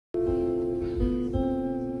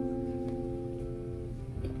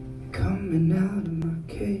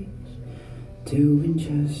cage, doing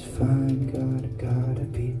just fine. Gotta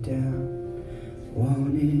be down.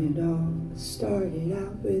 Want it all. Started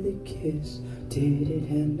out with a kiss. Did it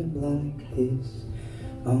end up like this?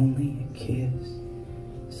 Only a kiss.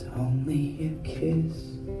 It's only a kiss.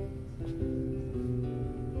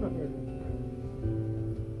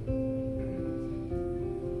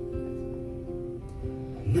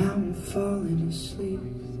 Now I'm falling asleep.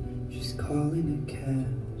 She's calling a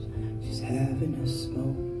cab. She's having a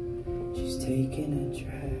smoke. She's taking a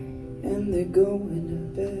drag. And they're going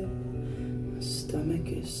to bed. My stomach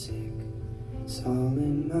is sick. It's all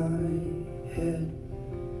in my head.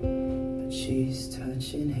 But she's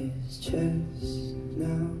touching his chest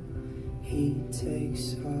now. He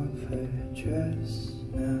takes off her dress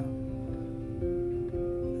now.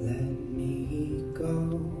 Let me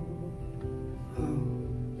go. Oh.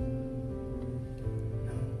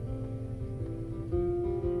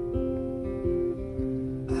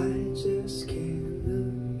 Just can't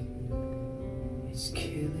look, it's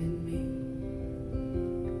killing me,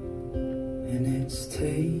 and it's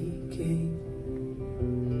taking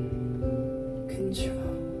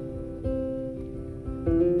control.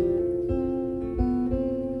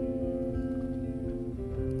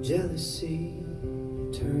 Jealousy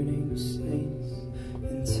turning saints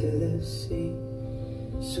into the sea,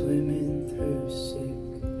 swimming through sick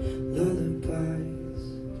lullabies,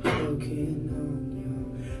 choking on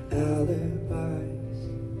alibis,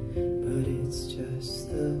 but it's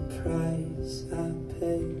just the price I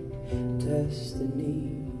pay.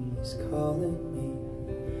 Destiny's calling me.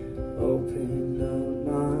 Open up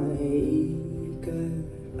my eager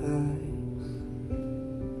eyes.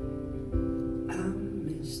 I'm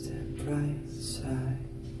Mr. Brightside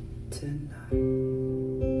tonight.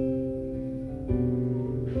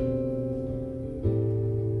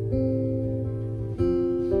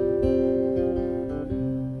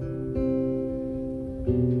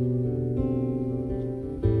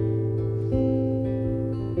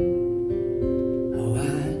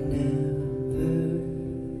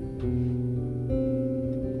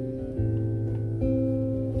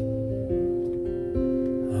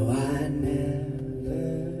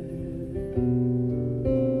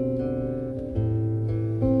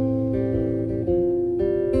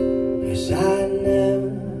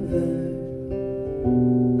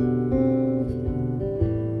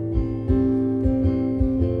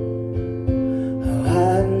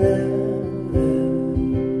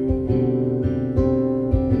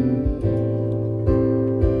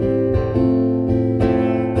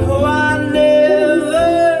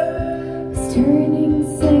 Turning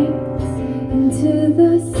saints into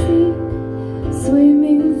the sea,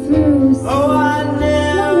 swimming through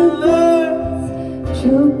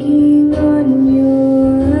choking on your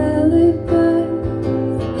alibi,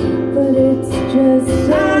 but it's just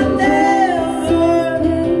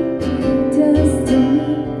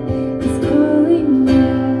destiny is calling me.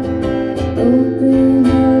 Open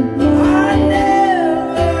up my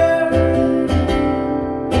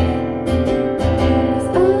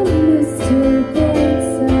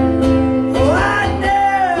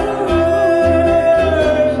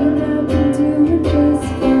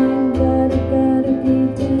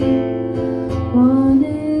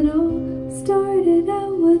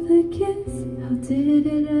How did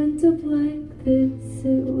it end up like this?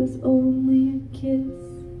 It was only a kiss.